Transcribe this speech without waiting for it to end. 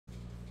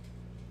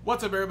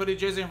What's up, everybody?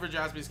 Jason for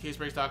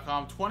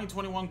JaspysCaseBreaks.com.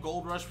 2021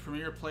 Gold Rush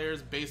Premier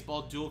Players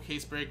Baseball Dual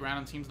Case Break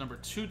Random Teams number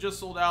 2 just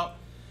sold out.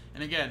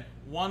 And again,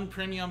 1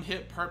 premium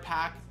hit per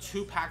pack,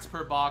 2 packs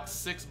per box,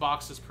 6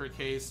 boxes per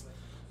case,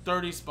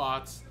 30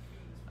 spots.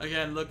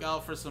 Again, look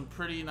out for some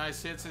pretty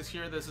nice hits this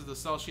year. This is the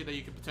sell sheet that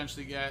you could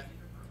potentially get.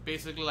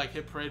 Basically like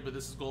Hit Parade, but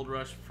this is Gold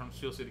Rush from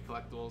Steel City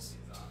Collectibles.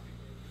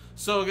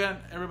 So again,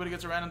 everybody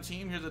gets a random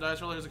team. Here's the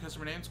dice roller. Here's the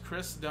customer names.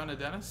 Chris down to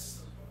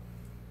Dennis.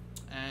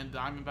 And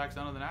Diamondbacks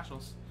down to the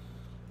Nationals.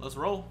 Let's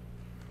roll.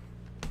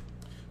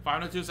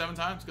 5 and 2, 7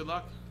 times. Good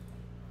luck.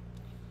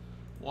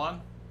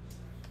 1,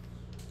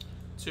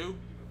 2,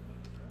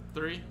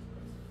 3,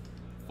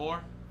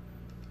 4,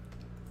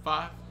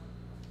 5,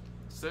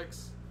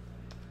 6.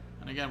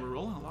 And again, we're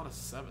rolling a lot of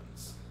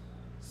 7s.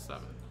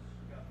 7.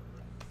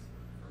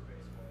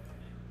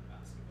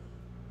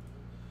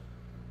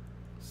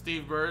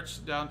 Steve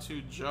Birch down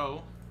to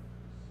Joe.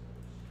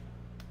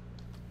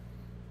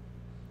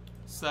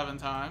 7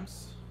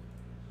 times.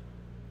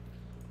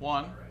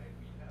 1,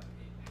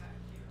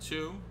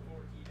 2,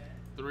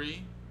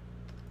 3,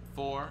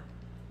 4,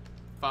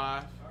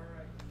 5,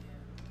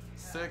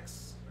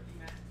 6,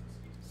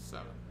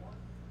 7.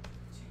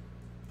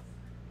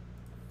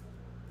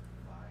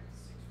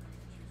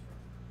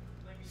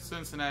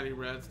 Cincinnati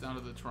Reds down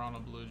to the Toronto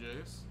Blue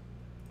Jays.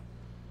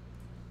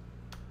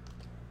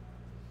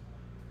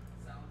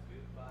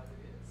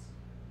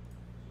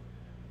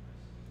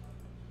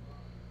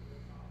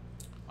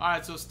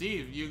 Alright, so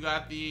Steve, you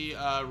got the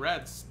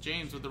Reds.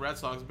 James with the Red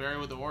Sox. Barry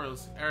with the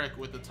Orioles. Eric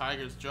with the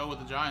Tigers. Joe with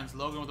the Giants.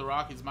 Logan with the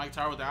Rockies. Mike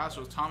Tower with the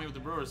Astros. Tommy with the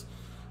Brewers.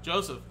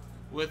 Joseph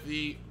with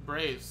the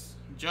Braves.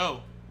 Joe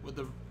with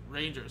the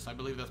Rangers. I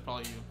believe that's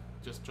probably you.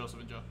 Just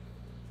Joseph and Joe.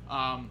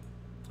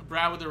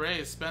 Brad with the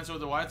Rays. Spencer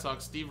with the White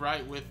Sox. Steve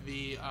Wright with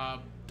the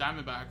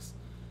Diamondbacks.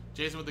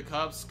 Jason with the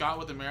Cubs. Scott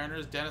with the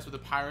Mariners. Dennis with the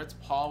Pirates.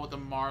 Paul with the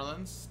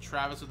Marlins.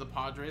 Travis with the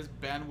Padres.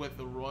 Ben with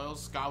the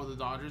Royals. Scott with the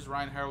Dodgers.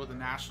 Ryan Harrow with the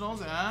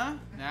Nationals.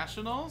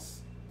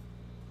 Nationals.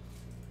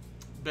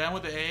 Ben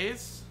with the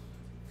A's.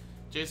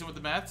 Jason with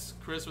the Mets.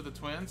 Chris with the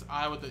Twins.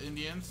 I with the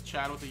Indians.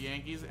 Chad with the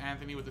Yankees.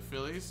 Anthony with the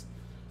Phillies.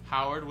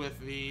 Howard with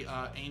the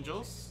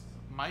Angels.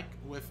 Mike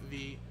with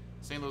the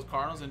St. Louis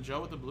Cardinals. And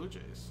Joe with the Blue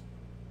Jays.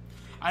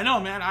 I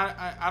know, man.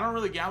 I don't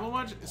really gamble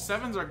much.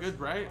 7s are good,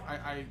 right?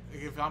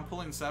 If I'm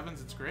pulling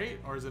 7s, it's great,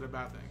 or is it a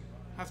bad thing?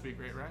 It has to be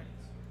great, right?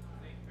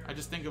 I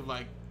just think of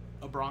like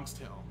a Bronx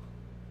Tale,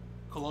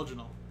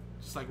 Colloginal,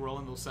 just like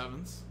rolling those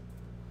 7s.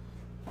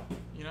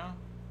 You know?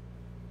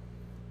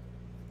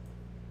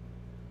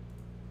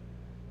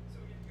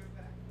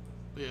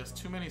 But yes,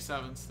 too many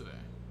 7s today.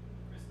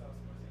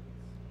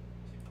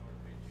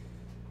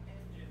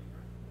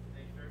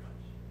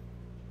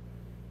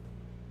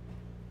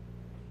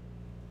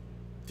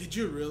 Did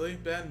you really,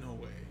 Ben? No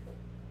way.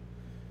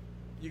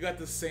 You got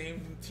the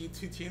same two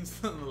teams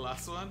on the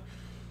last one?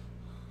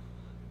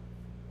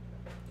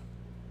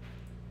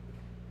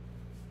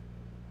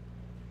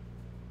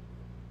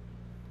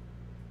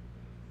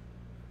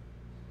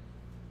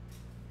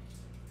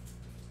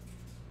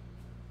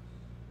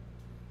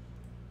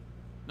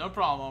 No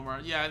problem,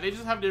 Omar. Yeah, they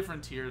just have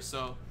different tiers,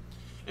 so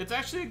it's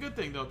actually a good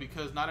thing though,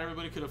 because not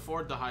everybody could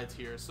afford the high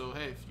tier. So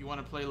hey, if you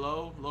want to play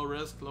low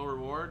risk, low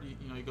reward,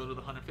 you know, you go to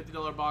the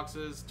 $150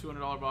 boxes,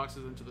 $200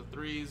 boxes, into the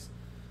 3s,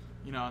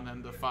 you know, and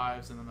then the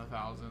 5s, and then the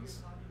 1000s.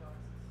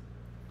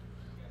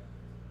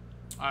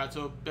 All right,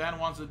 so Ben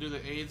wants to do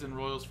the A's and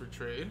Royals for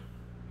trade.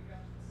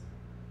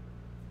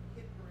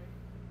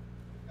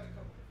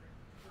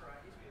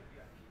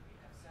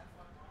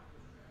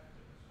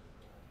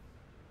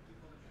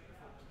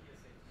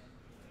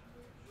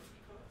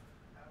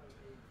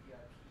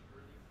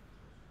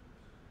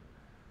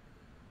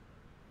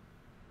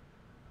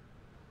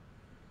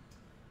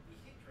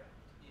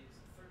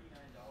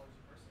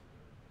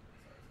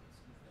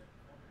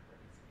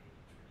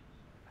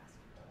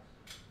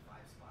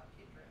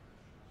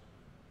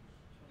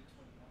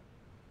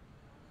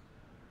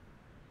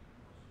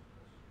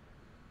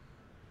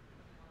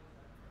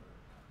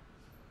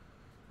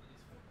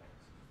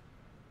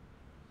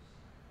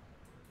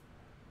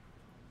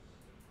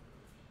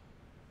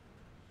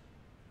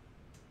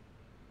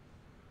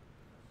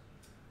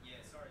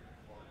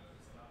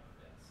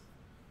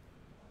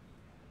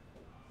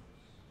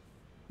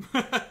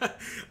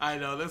 I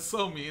know, that's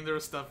so mean. They were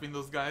stuffing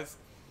those guys.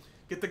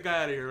 Get the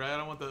guy out of here, right? I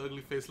don't want the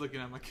ugly face looking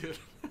at my kid.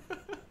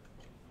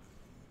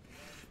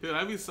 Dude,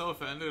 I'd be so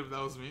offended if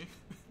that was me.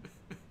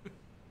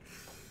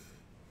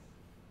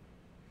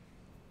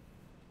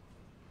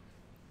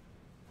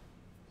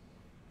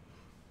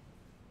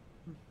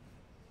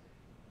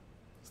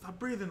 Stop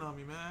breathing on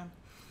me, man.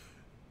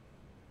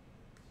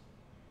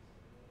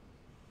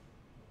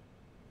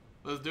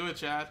 Let's do it,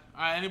 Chad.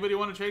 Alright, anybody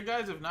want to trade,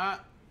 guys? If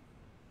not,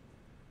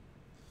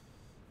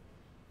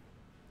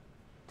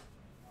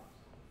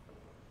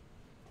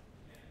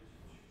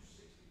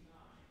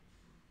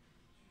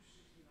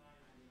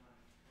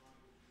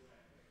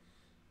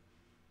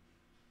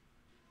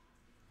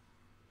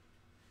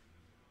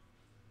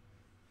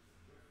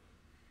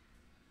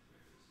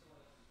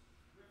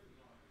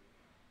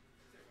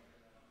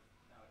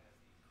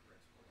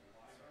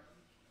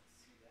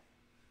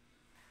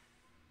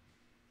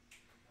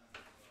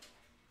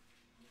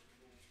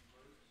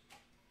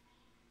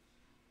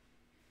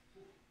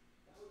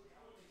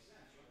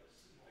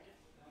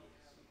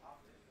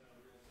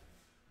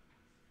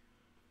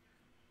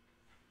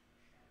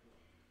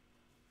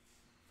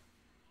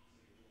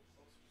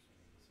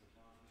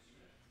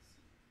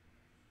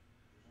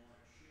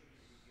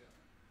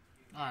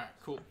 Alright,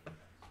 cool.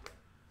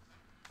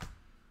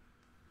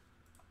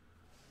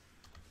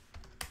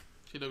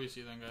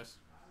 TWC then, guys.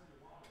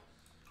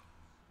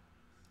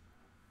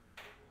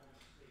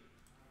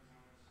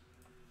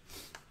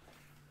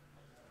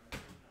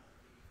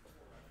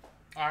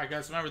 Alright,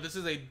 guys, remember, this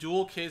is a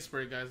dual case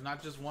break, guys.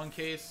 Not just one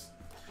case.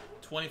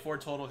 24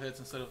 total hits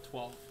instead of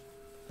 12.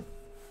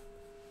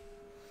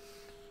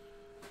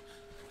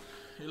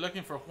 You're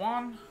looking for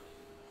Juan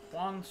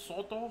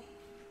Soto.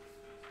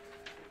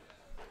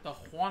 The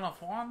Juan of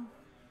Juan.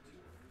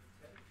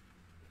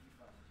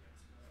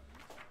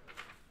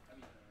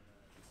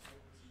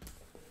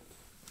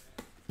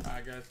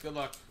 Alright, guys, good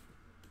luck.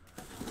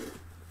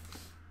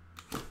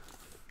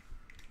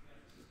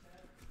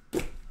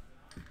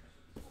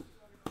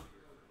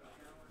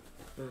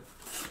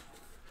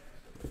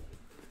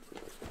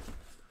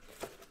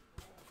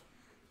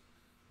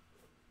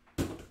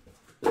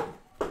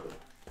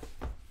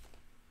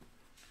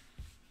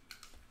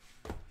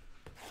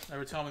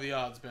 Never tell me the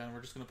odds, Ben.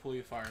 We're just gonna pull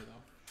you fire,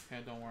 though.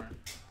 Okay, don't worry.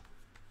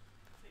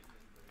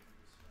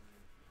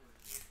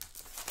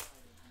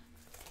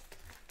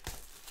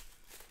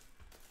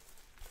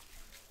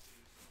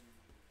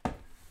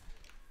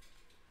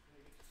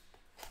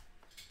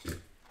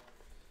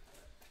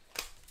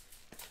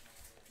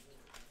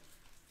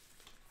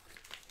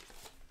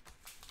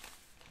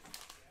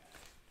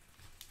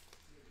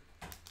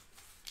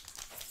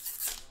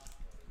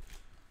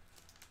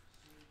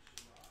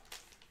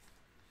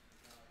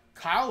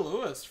 Kyle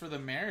Lewis for the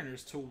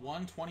Mariners to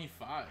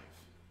 125.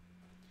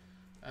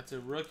 That's a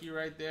rookie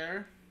right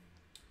there.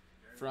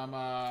 From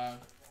I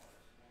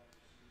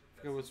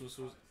forget what was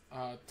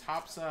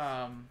Topps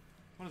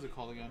what is it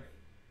called again?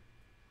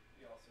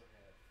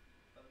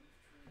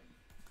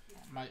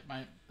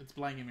 It's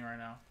blanking me right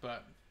now,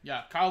 but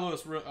yeah, Kyle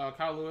Lewis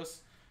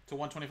to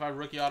 125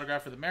 rookie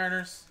autograph for the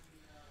Mariners.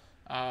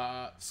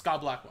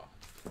 Scott Blackwell.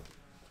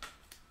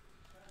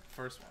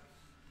 First one.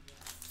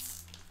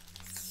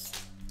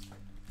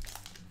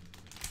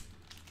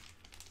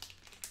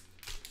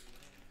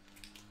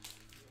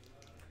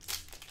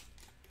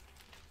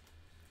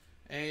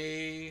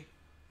 A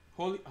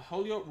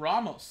Julio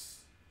Ramos.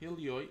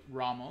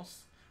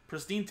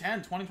 Pristine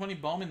 10, 2020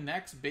 Bowman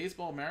Next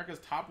Baseball America's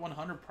Top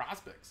 100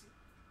 Prospects.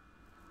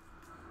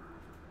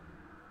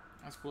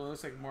 That's cool. It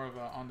looks like more of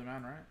a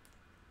on-demand, right?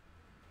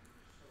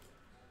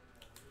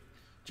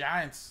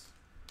 Giants.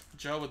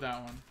 Joe with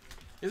that one.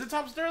 Is it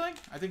Top Sterling?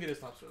 I think it is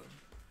Top Sterling.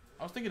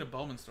 I was thinking of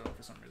Bowman Sterling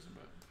for some reason,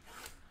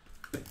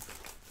 but it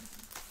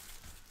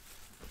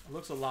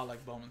looks a lot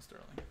like Bowman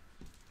Sterling.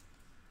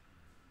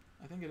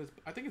 I think it is.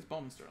 I think it's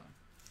Bowman Sterling.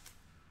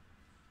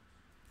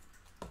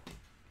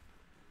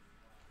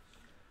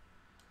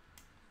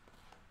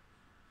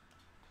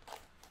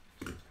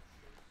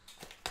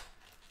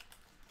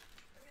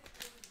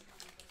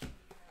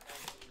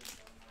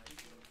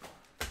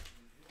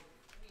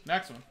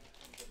 Next one.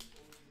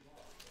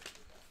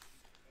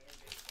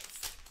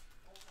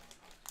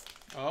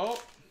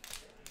 Oh.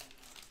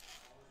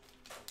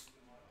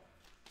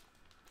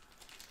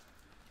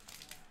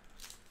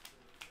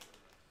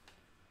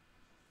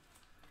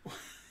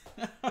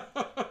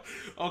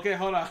 Okay,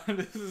 hold on.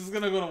 This is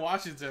going to go to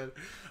Washington.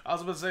 I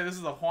was about to say this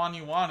is the Juan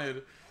you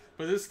wanted.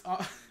 But this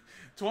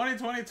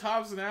 2020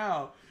 Topps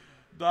Now.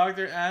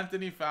 Dr.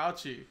 Anthony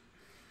Fauci.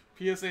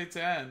 PSA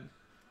 10.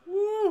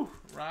 Woo!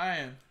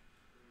 Ryan.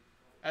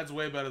 That's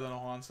way better than a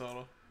Juan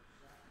Soto.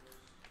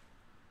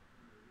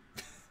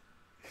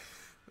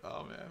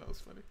 Oh, man. That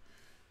was funny.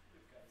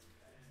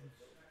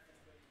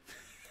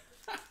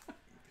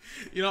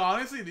 You know,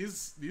 honestly,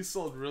 these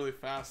sold really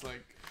fast.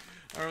 Like,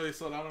 I really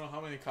sold, I don't know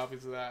how many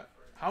copies of that.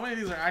 How many of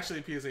these are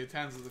actually PSA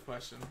 10s is the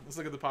question. Let's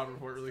look at the pop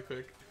report really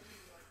quick.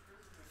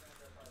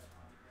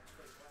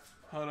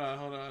 Hold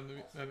on.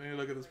 Let me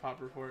look at this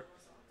pop report.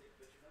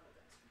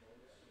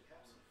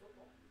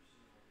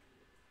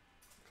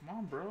 Come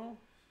on, bro.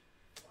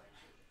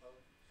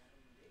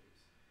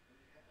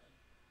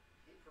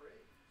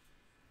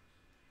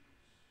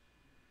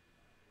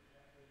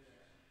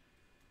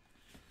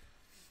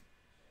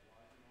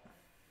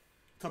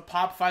 To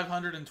pop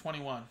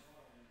 521.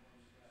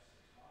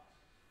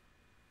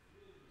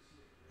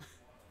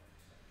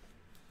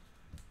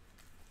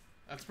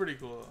 That's pretty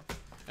cool, though.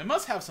 It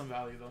must have some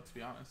value, though, to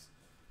be honest.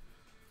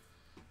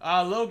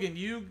 Logan,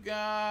 you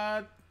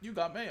got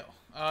mail.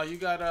 You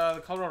got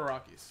the Colorado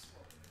Rockies.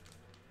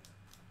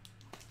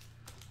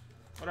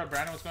 What up,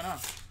 Brandon? What's going on?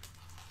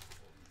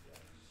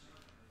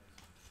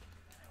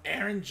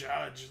 Aaron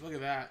Judge. Look at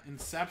that.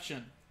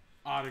 Inception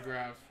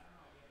autograph.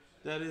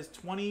 That is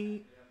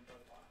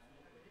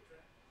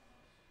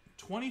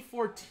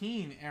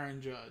 2014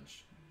 Aaron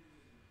Judge.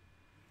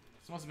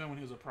 This must have been when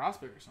he was a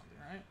prospect or something,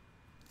 right?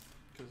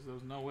 Because there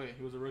was no way.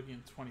 He was a rookie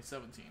in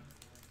 2017.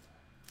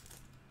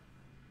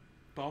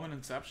 Bowman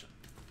Inception.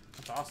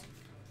 That's awesome.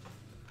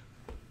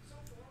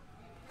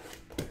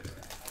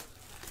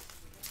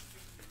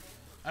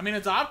 I mean,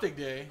 it's Optic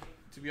Day,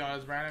 to be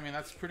honest, Brandon. I mean,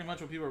 that's pretty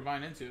much what people are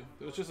buying into.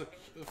 There was just a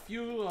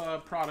few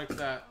products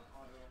that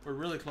were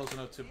really close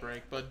enough to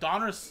break. But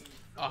Donruss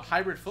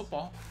Hybrid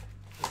Football.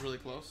 It's really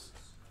close.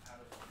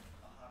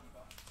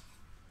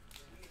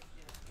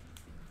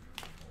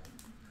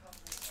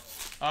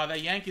 The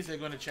Yankees are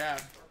going to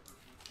Chad.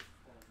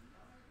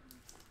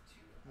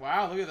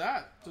 Wow, look at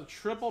that. It's a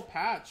triple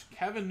patch.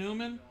 Kevin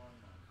Newman,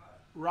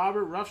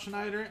 Robert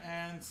Ruffschneider,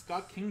 and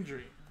Scott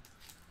Kingdry.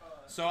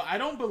 So I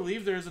don't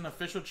believe there's an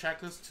official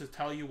checklist to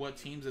tell you what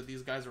teams that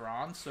these guys are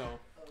on. So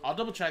I'll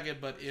double check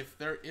it. But if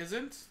there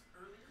isn't,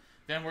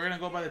 then we're going to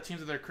go by the teams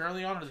that they're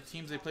currently on, or the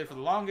teams they played for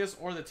the longest,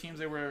 or the teams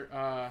they were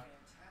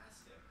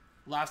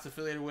last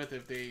affiliated with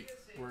if they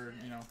were,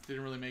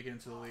 didn't really make it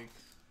into the league,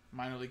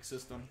 minor league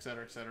system,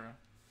 etc., etc.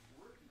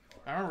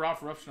 I remember Ralph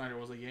Ruffschneider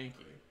was a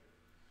Yankee.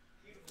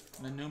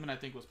 And then Newman, I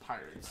think, was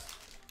Pirates.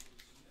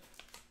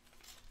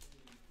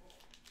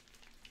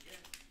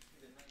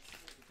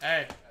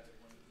 Hey,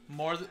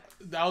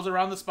 that was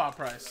around the spot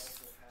price.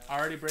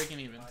 Already breaking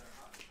even.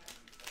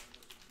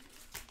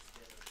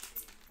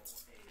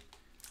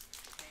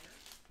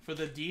 For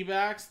the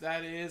D-backs,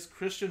 that is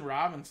Christian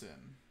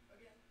Robinson.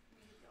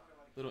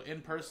 Little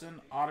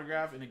in-person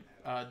autograph and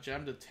a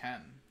gem to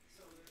 10.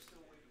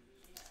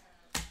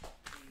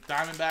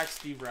 Diamondback,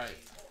 Steve Wright.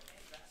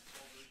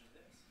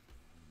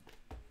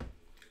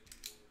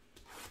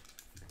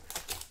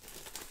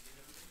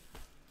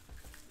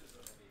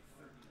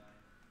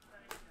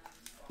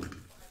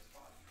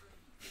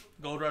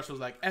 Gold Rush was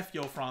like, F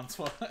yo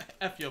Francois.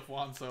 F yo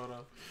Juan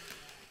Soto.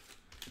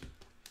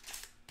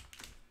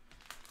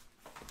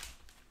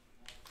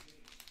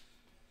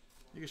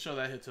 You can show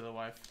that hit to the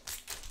wife.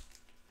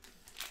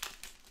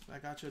 I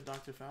got you a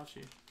Dr.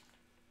 Fauci.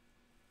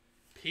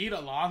 Pete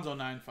Alonso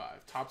 9.5.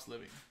 Tops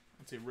Living.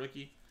 That's a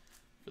rookie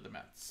for the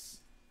Mets.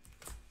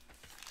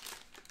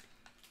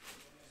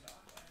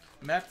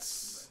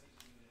 Mets.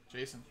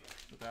 Jason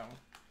with that one.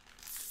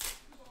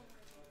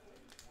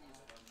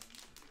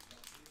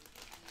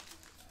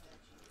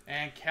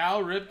 And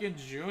Cal Ripken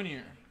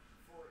Jr.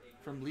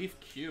 from Leaf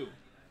Q.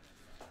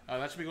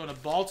 That should be going to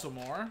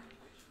Baltimore,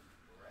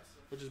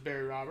 which is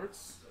Barry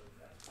Roberts.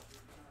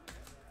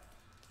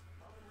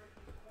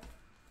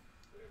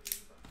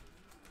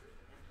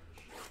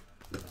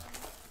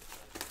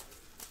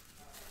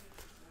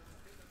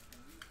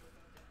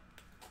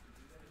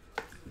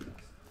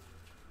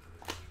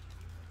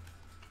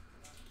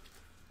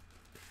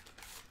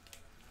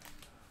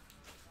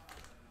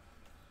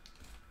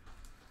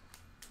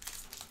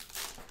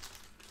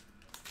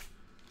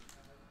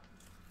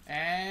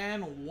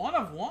 And 1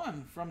 of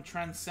 1 from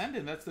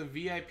Transcendent. That's the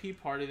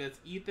VIP party. That's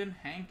Ethan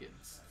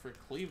Hankins for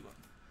Cleveland.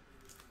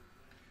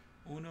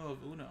 Uno of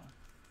Uno.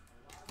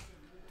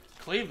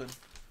 Cleveland.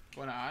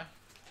 Going to I.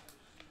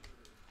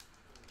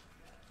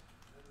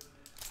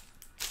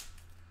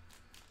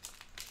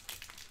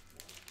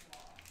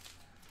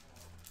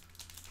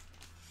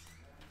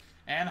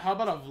 And how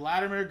about a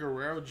Vladimir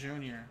Guerrero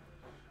Jr.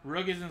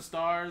 Rookies and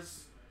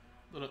Stars.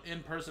 Little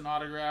in-person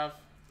autograph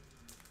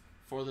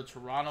for the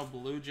Toronto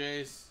Blue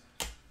Jays.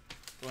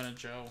 Going to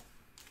Joe.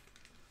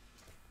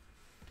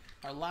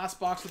 Our last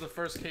box of the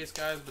first case,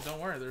 guys, but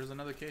don't worry, there's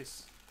another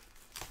case.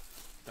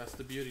 That's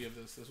the beauty of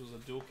this. This was a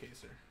dual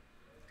caser.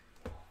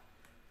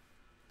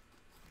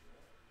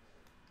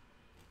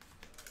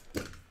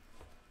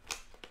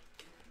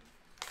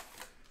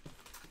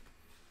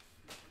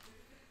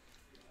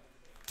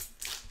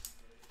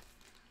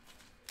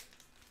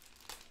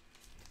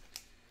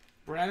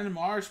 Brandon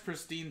Marsh,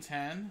 Pristine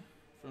 10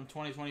 from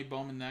 2020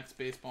 Bowman Next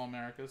Baseball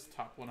America's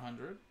Top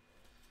 100.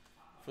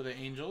 For the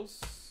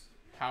Angels,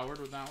 Howard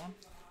with that one.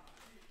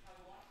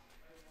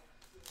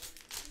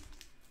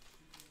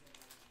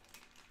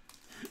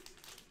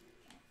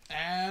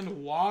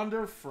 And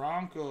Wander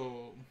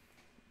Franco.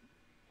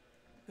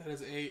 That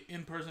is a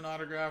in-person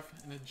autograph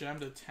and a gem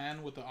to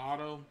 10 with the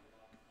auto.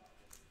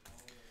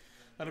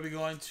 That'll be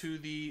going to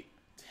the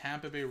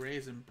Tampa Bay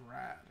Rays and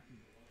Brad.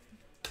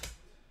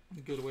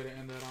 Good way to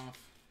end that off.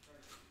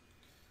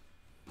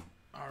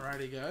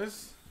 Alrighty,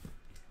 guys.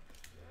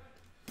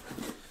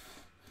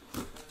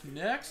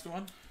 Next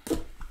one.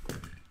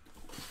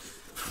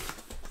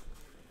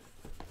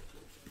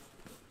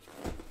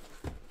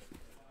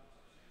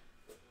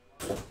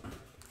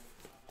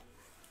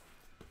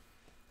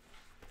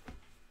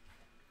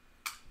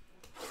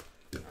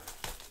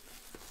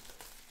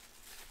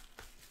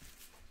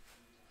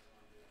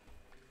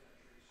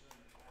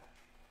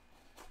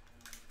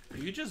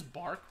 You just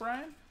bark,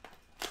 Ryan?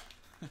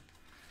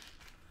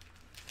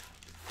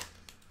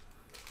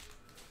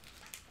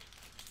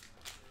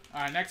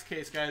 Alright, next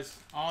case, guys.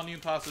 All new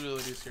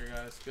possibilities here,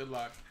 guys. Good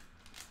luck.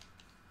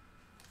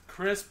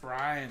 Chris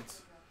Bryant.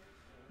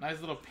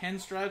 Nice little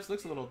pinstripes.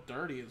 Looks a little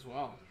dirty as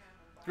well.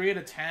 3 out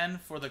of 10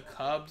 for the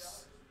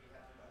Cubs.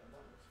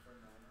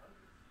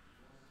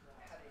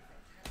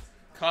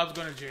 Cubs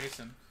going to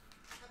Jason.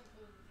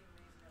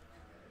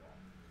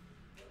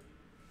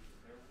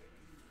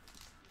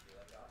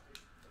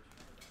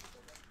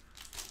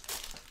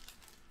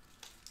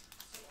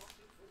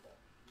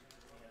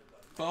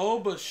 Bo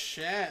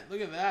Bichette. Look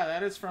at that.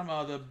 That is from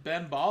the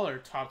Ben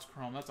Baller Topps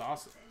Chrome. That's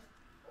awesome.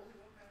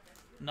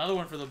 Another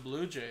one for the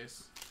Blue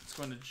Jays. It's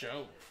going to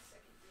Joe.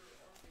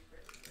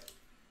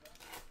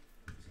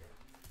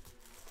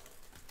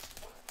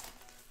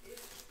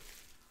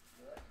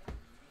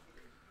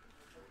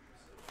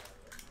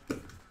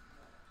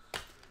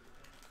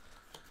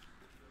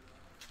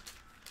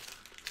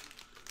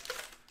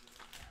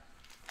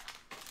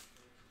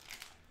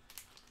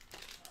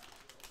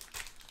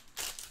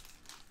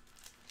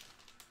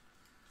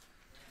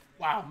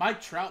 Wow,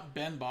 Mike Trout,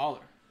 Ben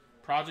Baller.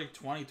 Project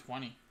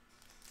 2020.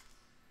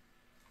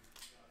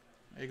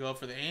 There you go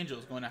for the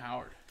Angels, going to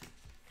Howard.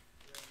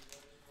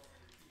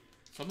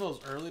 Some of those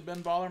early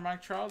Ben Baller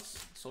Mike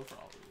Trouts sold for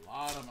a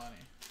lot of money.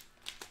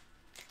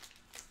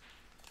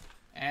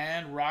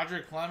 And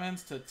Roger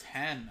Clemens to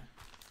 10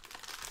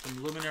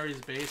 from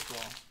Luminaries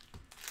Baseball.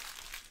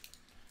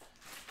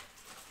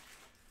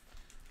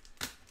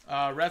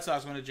 Red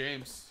Sox going to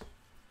James.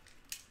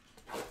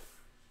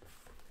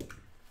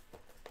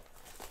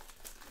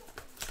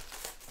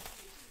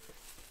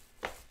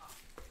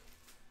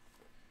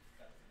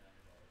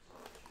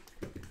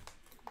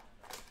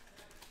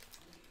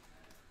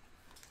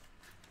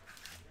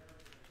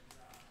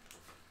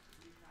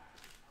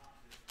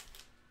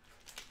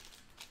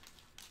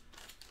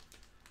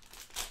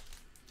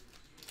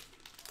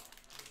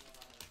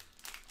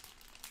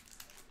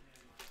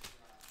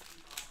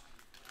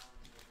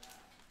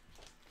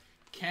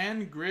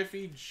 Ken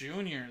Griffey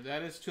Jr.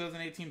 That is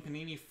 2018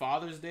 Panini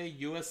Father's Day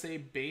USA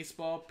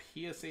Baseball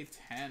PSA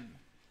 10.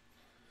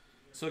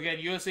 So again,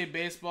 USA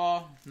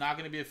Baseball, not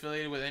going to be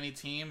affiliated with any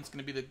team. It's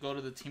going to be go to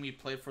the team he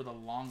played for the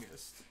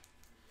longest.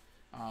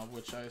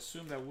 Which I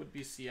assume that would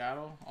be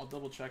Seattle. I'll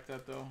double check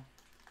that though.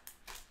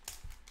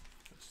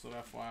 Just so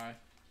FYI.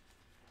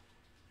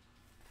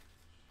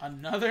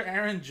 Another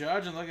Aaron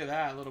Judge, and look at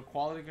that. A little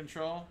quality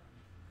control.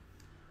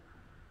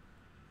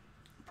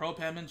 Pro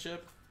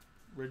penmanship.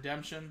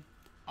 Redemption.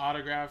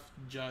 Autograph,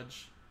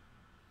 Judge,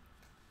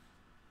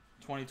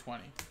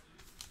 2020.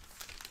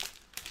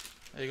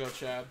 There you go,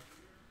 Chad.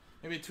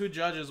 Maybe 2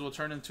 Judges will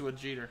turn into a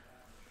Jeter.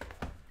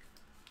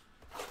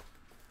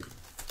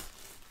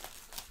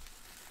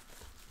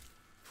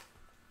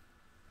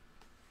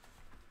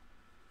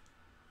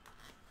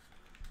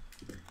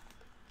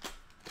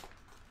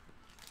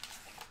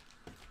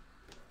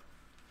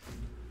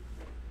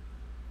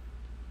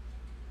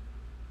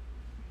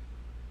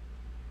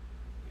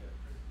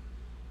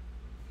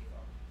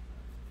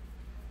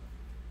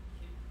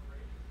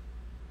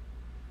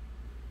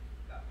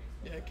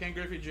 Yeah, Ken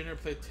Griffey Jr.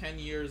 played 10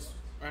 years,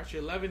 or actually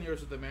 11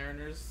 years with the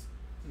Mariners,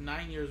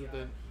 9 years with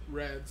the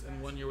Reds,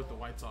 and 1 year with the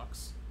White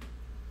Sox.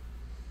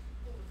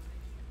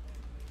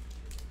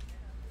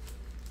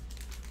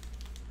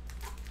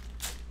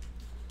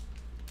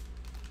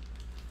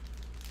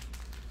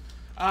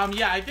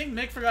 Yeah, I think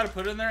Nick forgot to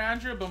put it in there,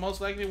 Andrew, but most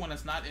likely when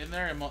it's not in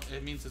there,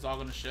 it means it's all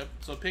going to ship.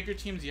 So pick your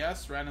teams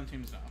yes, random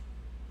teams no.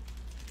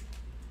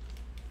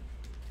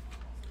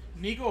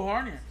 Nico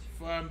Horner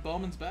from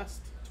Bowman's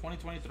Best.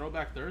 2020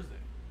 Throwback Thursday.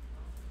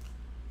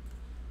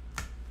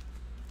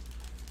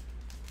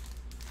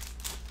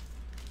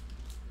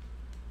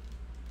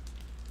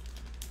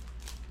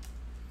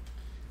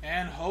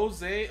 And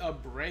Jose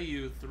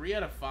Abreu, 3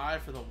 out of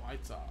 5 for the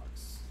White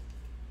Sox.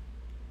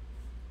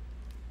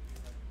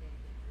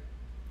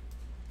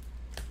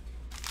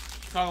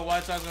 Chicago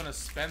White Sox going to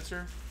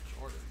Spencer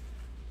Jordan.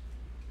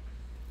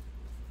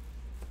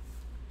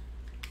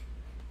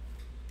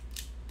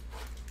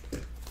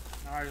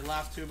 Alright,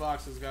 last 2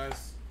 boxes,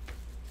 guys.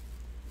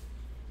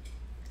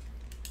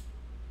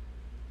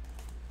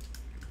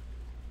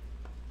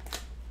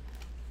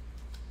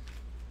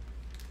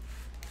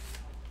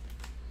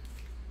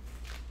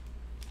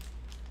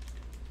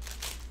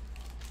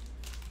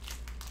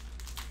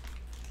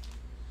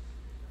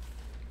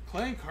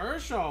 Clayton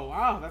Kershaw.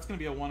 Wow, that's going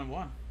to be a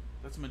 1-of-1.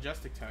 That's a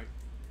majestic tag.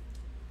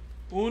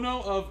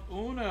 Uno of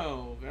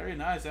Uno. Very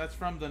nice. That's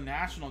from the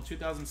National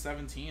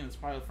 2017. It's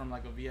probably from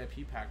like a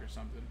VIP pack or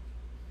something.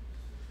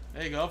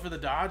 There you go for the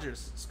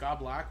Dodgers. Scott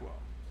Blackwell.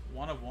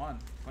 1-of-1.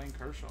 Clayton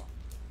Kershaw.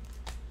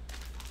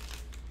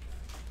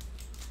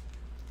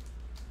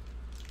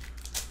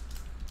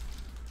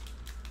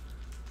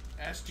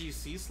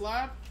 SGC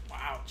slab?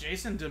 Wow,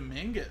 Jason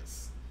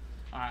Dominguez.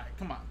 Alright,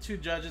 come on. 2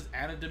 Judges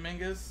and a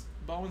Dominguez.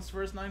 Bowen's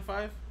first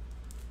 9-5.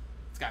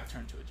 It's got to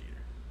turn to a Jeter.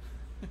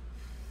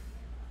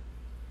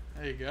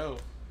 There you go.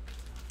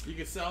 You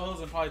could sell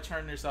those and probably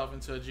turn yourself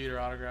into a Jeter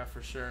autograph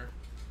for sure.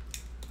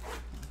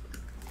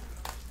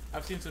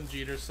 I've seen some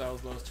Jeter sell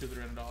those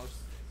 $200-$300.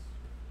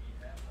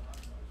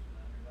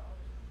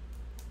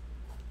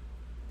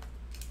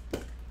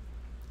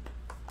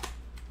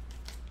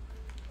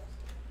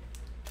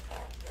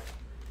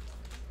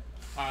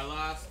 Alright,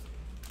 last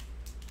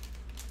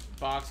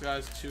box,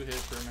 guys. 2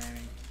 hits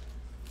remaining.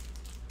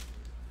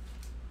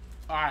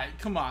 Alright,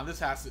 come on. This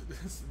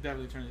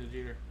definitely turns into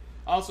Jeter.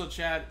 Also,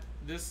 Chad,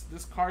 this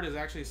card is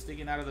actually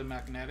sticking out of the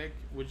magnetic.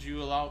 Do you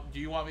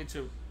want me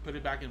to put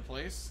it back in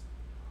place?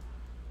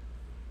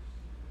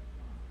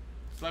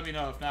 Just let me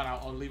know. If not,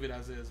 I'll leave it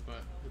as is,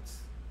 but it's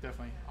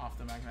definitely off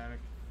the magnetic.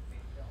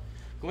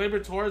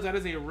 Gleyber Torres, that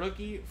is a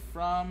rookie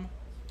from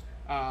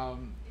High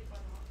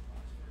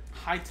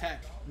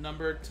Tech,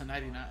 number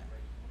 /99.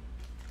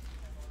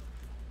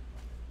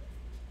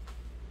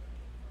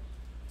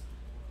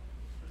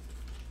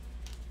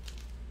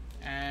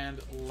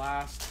 And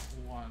last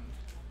one.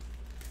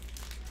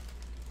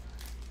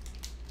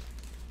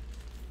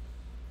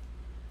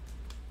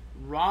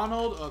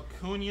 Ronald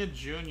Acuna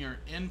Jr.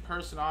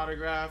 in-person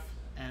autograph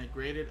and it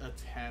graded a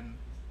 10.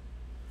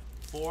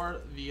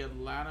 For the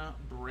Atlanta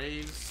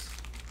Braves,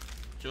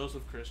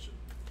 Joseph Christian.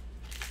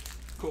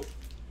 Cool.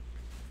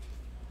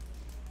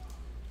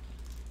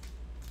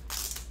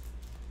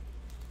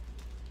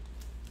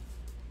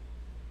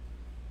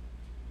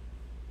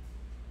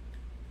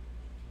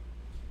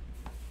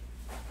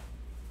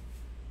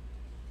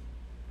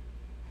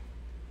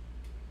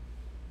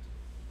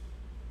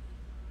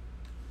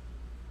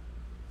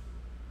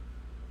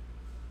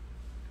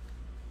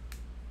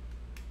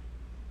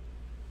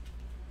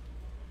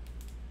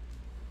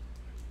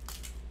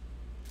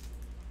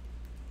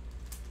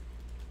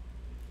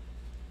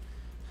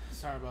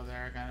 Sorry about that,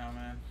 Eric. I know,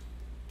 man.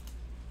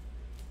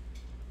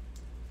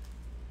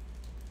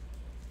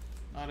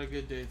 Not a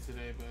good day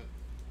today, but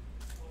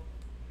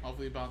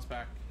hopefully bounce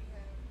back.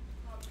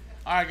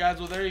 All right, guys.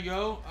 Well, there you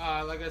go.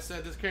 Like I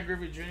said, this Ken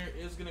Griffey Jr.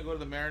 is going to go to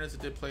the Mariners. It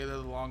did play there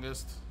the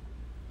longest.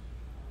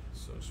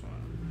 So just want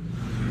to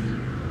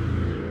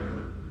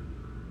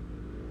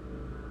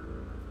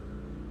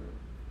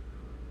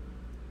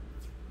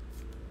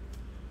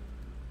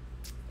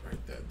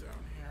write that down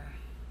here.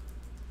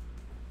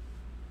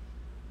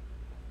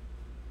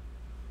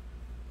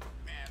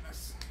 Man,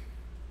 that's...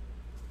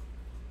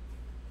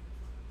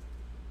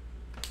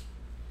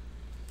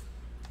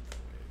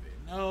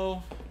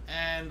 No.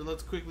 And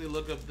let's quickly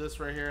look up this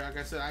right here. Like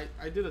I said,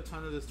 I did a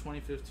ton of this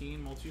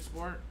 2015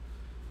 multi-sport.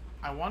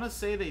 I want to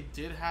say they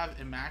did have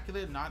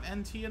Immaculate, not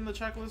NT in the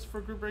checklist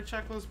for group break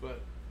checklist, but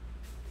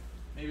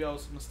maybe I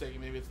was mistaken.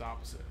 Maybe it's the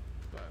opposite.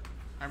 But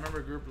I remember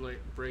group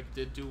break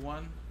did do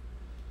one,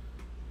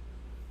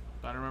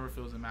 but I don't remember if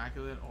it was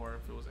Immaculate or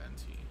if it was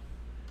NT.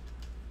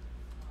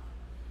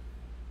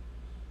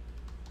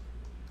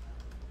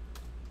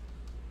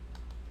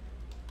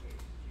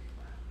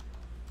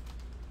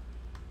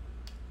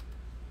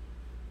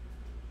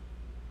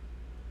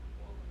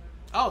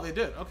 Oh, they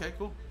did. Okay,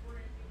 cool.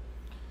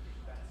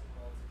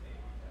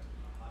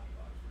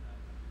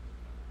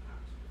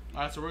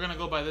 Alright, so we're going to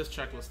go by this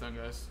checklist then,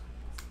 guys.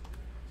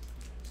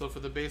 So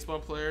for the baseball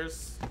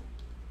players,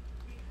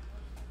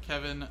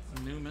 Kevin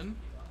Newman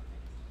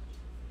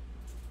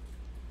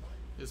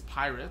is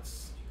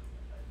Pirates.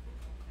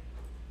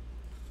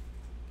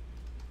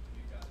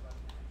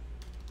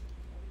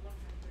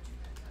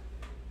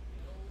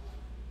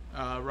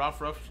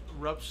 Ruff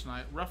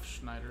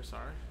Schneider,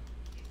 sorry.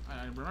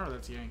 I remember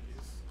that's Yankees.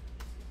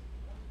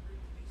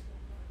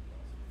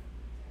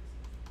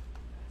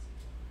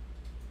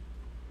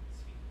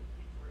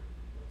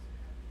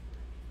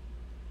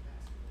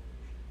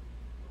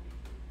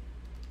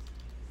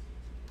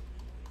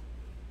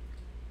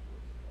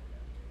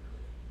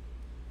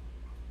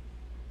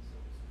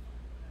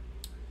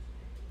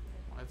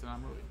 Why is it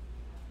not moving?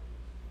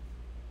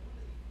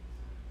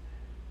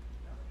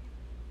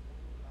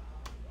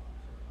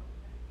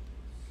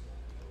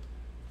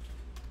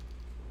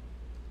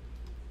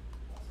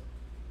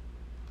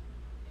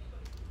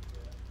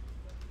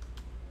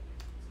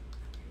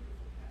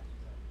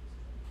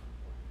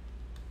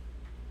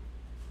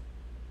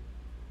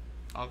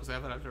 Oh, because I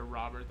have it after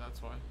Robert,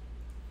 that's why.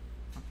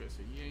 Okay, so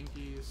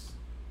Yankees.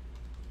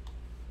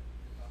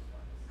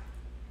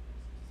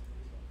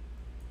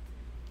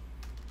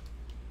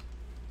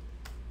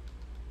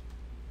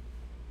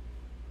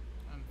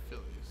 And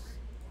Phillies.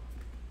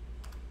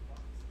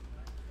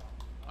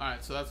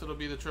 Alright, so that's what'll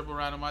be the triple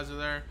randomizer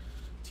there.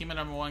 Team at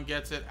number 1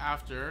 gets it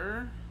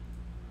after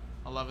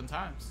 11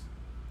 times.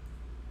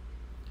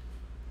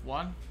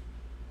 1,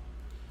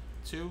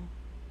 2,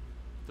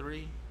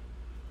 3,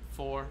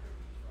 4,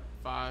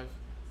 5,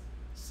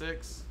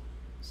 6,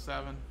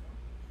 7,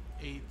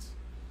 8,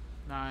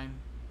 9,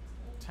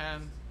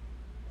 10,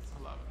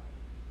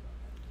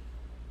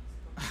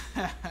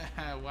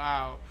 11.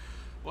 Wow.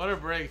 What a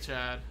break,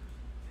 Chad.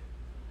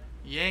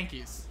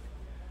 Yankees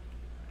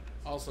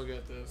also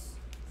get this.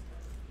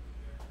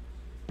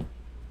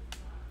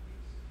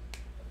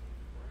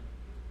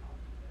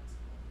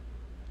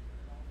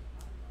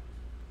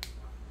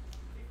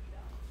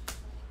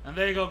 And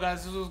there you go,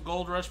 guys. This was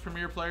Gold Rush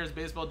Premier Players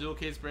Baseball Dual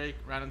Case Break.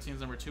 Random Teams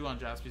number 2 on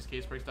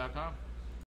JaspysCaseBreaks.com.